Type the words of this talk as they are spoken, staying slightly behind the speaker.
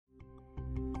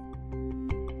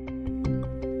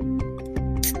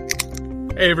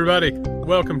Hey, everybody.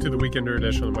 Welcome to the Weekender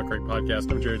edition of the Muck Creek Podcast.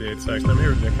 I'm Jerry David Sexton. I'm here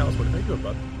with Nick House. What are you doing,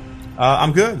 bud?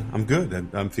 I'm good.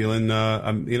 I'm feeling,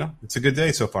 it's a good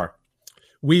day so far.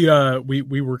 We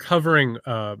were covering,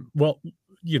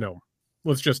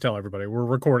 let's just tell everybody we're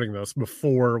recording this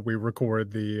before we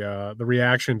record the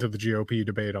reaction to the GOP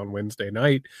debate on Wednesday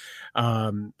night.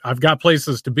 I've got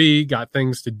places to be, got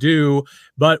things to do,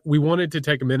 but we wanted to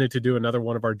take a minute to do another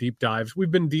one of our deep dives.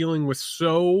 We've been dealing with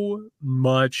so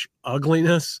much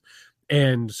ugliness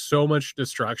and so much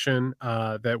destruction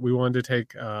that we wanted to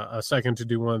take a second to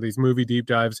do one of these movie deep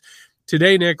dives.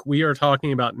 Today, Nick, we are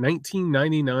talking about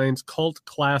 1999's cult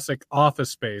classic Office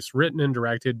Space, written and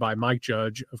directed by Mike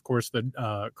Judge, of course,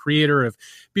 the creator of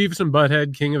Beavis and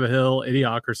Butthead, King of the Hill,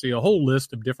 Idiocracy, a whole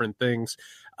list of different things.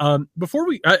 Before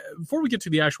we get to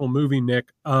the actual movie,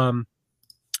 Nick, I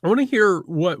want to hear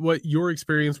what your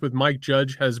experience with Mike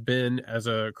Judge has been as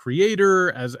a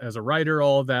creator, as a writer,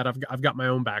 all of that. I've got my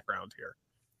own background here.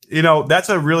 You know, that's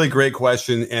a really great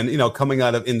question. And, coming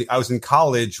out of I was in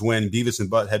college when Beavis and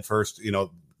Butthead first,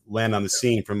 land on the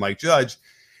scene from Mike Judge.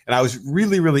 And I was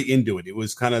really, really into it. It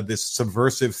was kind of this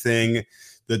subversive thing.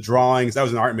 The drawings, I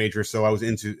was an art major, so I was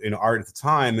into art at the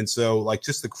time. And so like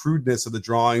just the crudeness of the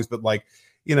drawings. But like,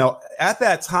 at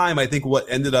that time, I think what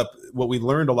we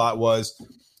learned a lot was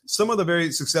some of the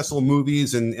very successful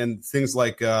movies and things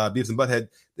like Beavis and Butthead,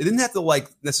 they didn't have to like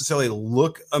necessarily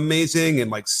look amazing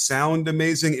and like sound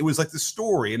amazing. It was like the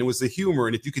story and it was the humor.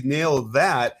 And if you could nail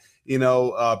that,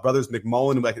 Brothers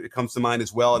McMullen, like it comes to mind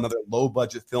as well, another low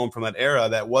budget film from that era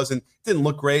that didn't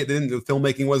look great. The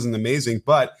filmmaking wasn't amazing,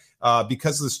 but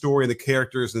because of the story and the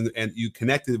characters and you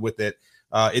connected with it,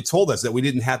 it told us that we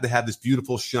didn't have to have this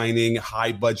beautiful, shining,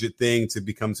 high budget thing to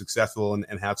become successful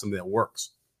and have something that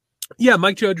works. Yeah,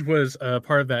 Mike Judge was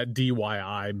part of that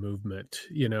DIY movement,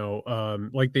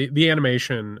 like the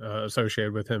animation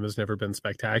associated with him has never been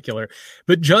spectacular.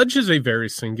 But Judge is a very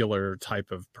singular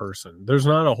type of person. There's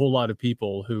not a whole lot of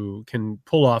people who can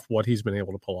pull off what he's been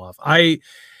able to pull off.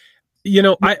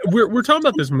 We're talking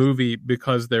about this movie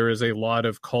because there is a lot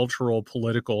of cultural,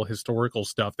 political, historical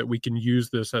stuff that we can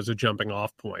use this as a jumping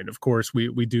off point. Of course,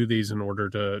 we do these in order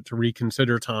to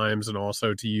reconsider times and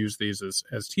also to use these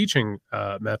as teaching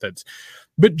methods.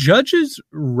 But Judge's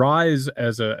rise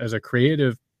as a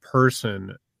creative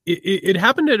person, it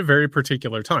happened at a very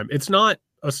particular time. It's not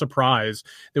a surprise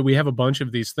that we have a bunch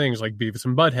of these things like Beavis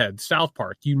and Butthead, South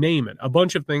Park, you name it, a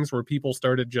bunch of things where people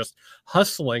started just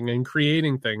hustling and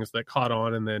creating things that caught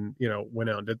on and then,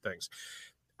 went out and did things.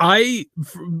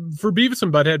 For Beavis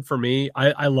and Butthead, for me,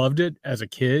 I loved it as a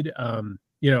kid. I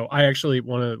actually,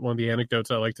 one of the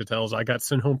anecdotes I like to tell is I got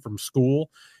sent home from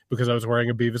school because I was wearing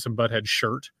a Beavis and Butthead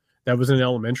shirt. That was in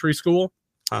elementary school.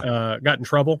 Got in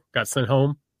trouble, got sent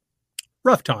home.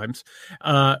 Rough times,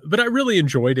 but I really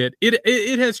enjoyed it.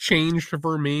 It has changed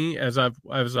for me as I've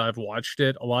watched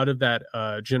it. A lot of that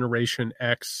Generation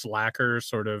X slacker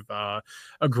sort of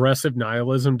aggressive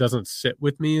nihilism doesn't sit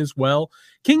with me as well.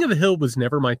 King of the Hill was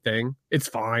never my thing. It's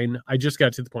fine. I just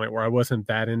got to the point where I wasn't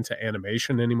that into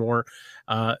animation anymore.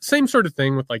 Same sort of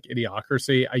thing with like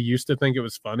Idiocracy. I used to think it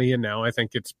was funny, and now I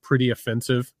think it's pretty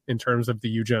offensive in terms of the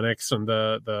eugenics and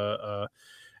the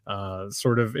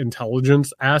sort of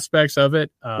intelligence aspects of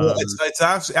it. Well,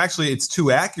 it's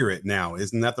too accurate now,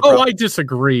 isn't that the problem? I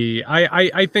disagree.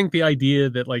 I think the idea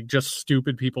that like just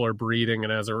stupid people are breeding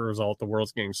and as a result the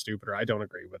world's getting stupider, I don't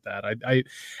agree with that.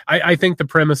 I think the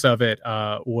premise of it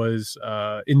was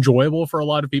enjoyable for a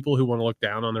lot of people who want to look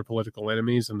down on their political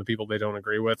enemies and the people they don't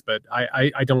agree with, but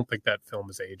I don't think that film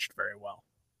has aged very well.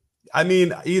 I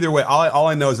mean, either way, all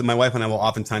I know is that my wife and I will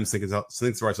oftentimes think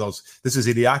to ourselves, this is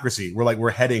Idiocracy.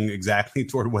 We're heading exactly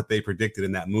toward what they predicted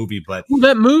in that movie. But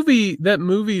that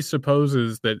movie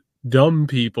supposes that dumb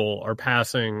people are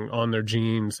passing on their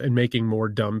genes and making more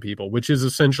dumb people, which is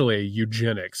essentially a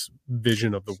eugenics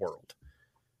vision of the world.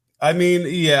 I mean,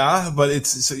 yeah, but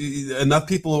it's enough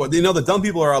people. The dumb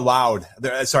people are allowed.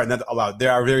 Not allowed. They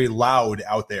are very loud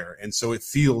out there, and so it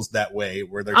feels that way.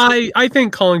 Where they're. I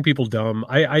think calling people dumb.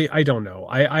 I don't know.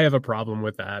 I have a problem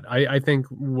with that. I think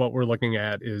what we're looking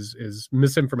at is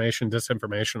misinformation,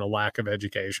 disinformation, a lack of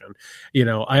education.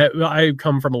 I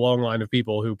come from a long line of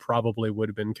people who probably would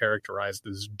have been characterized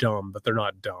as dumb, but they're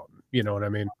not dumb. You know what I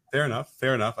mean? Fair enough.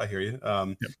 I hear you.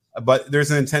 Yep. But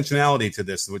there's an intentionality to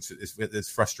this, which is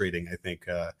frustrating, I think,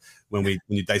 when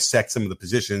you dissect some of the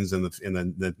positions and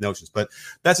the notions. But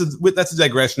that's a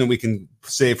digression that we can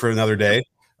save for another day.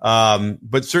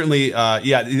 But certainly,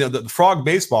 the Frog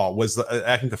Baseball was,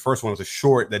 I think the first one was a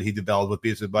short that he developed with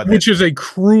Beavis and Butthead. Which is a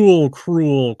cruel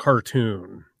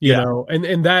cartoon. You know,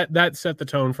 and that set the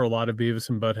tone for a lot of Beavis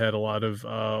and Butthead, a lot of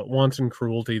wanton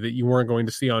cruelty that you weren't going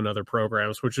to see on other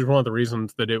programs, which is one of the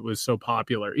reasons that it was so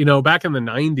popular. You know, back in the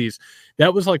 90s,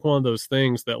 that was like one of those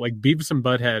things that like Beavis and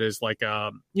Butthead is like,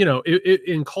 you know,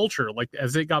 in culture, like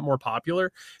as it got more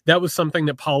popular, that was something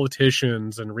that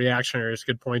politicians and reactionaries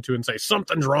could point to and say,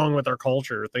 something's wrong with our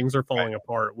culture. Things are falling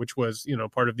apart, which was, you know,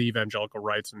 part of the evangelical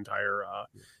right's entire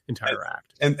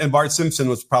act. And Bart Simpson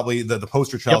was probably the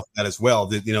poster child for that as well.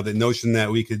 The notion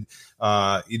that we could,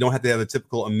 you don't have to have a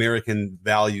typical American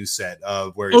value set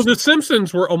of where. Oh, the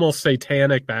Simpsons were almost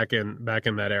satanic back in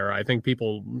that era. I think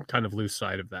people kind of lose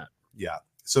sight of that. Yeah.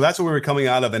 So that's what we were coming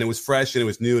out of, and it was fresh, and it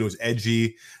was new, and it was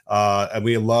edgy, and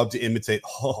we loved to imitate,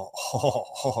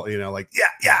 you know, like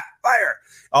fire,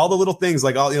 all the little things,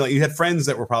 like all, you know, you had friends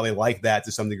that were probably like that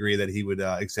to some degree that he would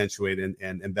accentuate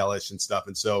and embellish and stuff,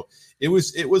 and so it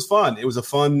was fun. It was a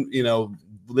fun, you know,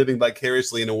 living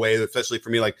vicariously in a way, especially for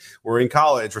me, like we're in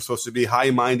college, we're supposed to be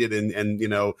high-minded and you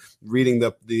know, reading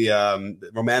the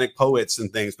romantic poets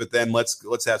and things, but then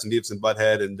let's have some Beavis and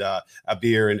Butthead and a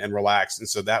beer and relax. And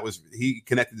so that was, he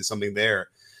connected to something there.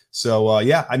 So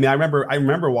yeah, I mean, I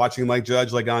remember watching Mike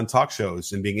Judge like on talk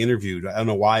shows and being interviewed. I don't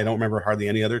know why. I don't remember hardly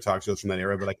any other talk shows from that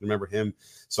era, but I can remember him.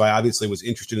 So I obviously was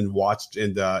interested and watched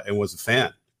and was a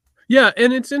fan. Yeah,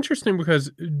 and it's interesting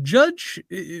because Judge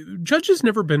has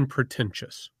never been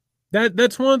pretentious.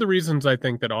 That's one of the reasons I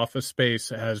think that Office Space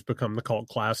has become the cult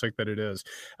classic that it is.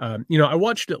 You know, I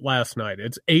watched it last night.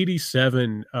 It's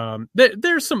 87.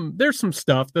 There's some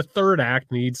stuff. The third act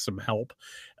needs some help,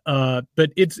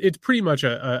 but it's pretty much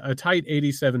a tight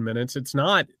 87 minutes. It's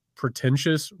not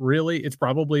pretentious, really. It's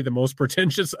probably the most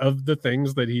pretentious of the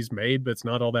things that he's made, but it's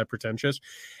not all that pretentious,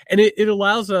 and it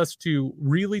allows us to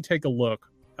really take a look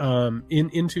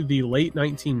into the late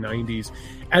 1990s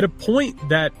at a point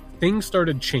that things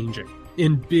started changing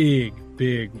in big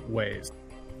ways.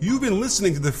 You've been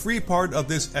listening to the free part of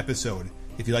this episode.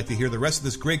 If you'd like to hear the rest of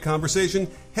this great conversation,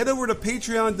 head over to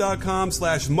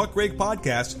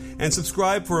patreon.com/muckrakepodcast and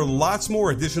subscribe for lots more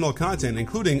additional content,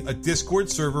 including a Discord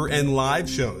server and live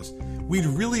shows. We'd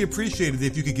really appreciate it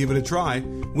if you could give it a try.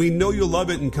 We know you'll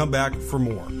love it and come back for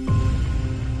more.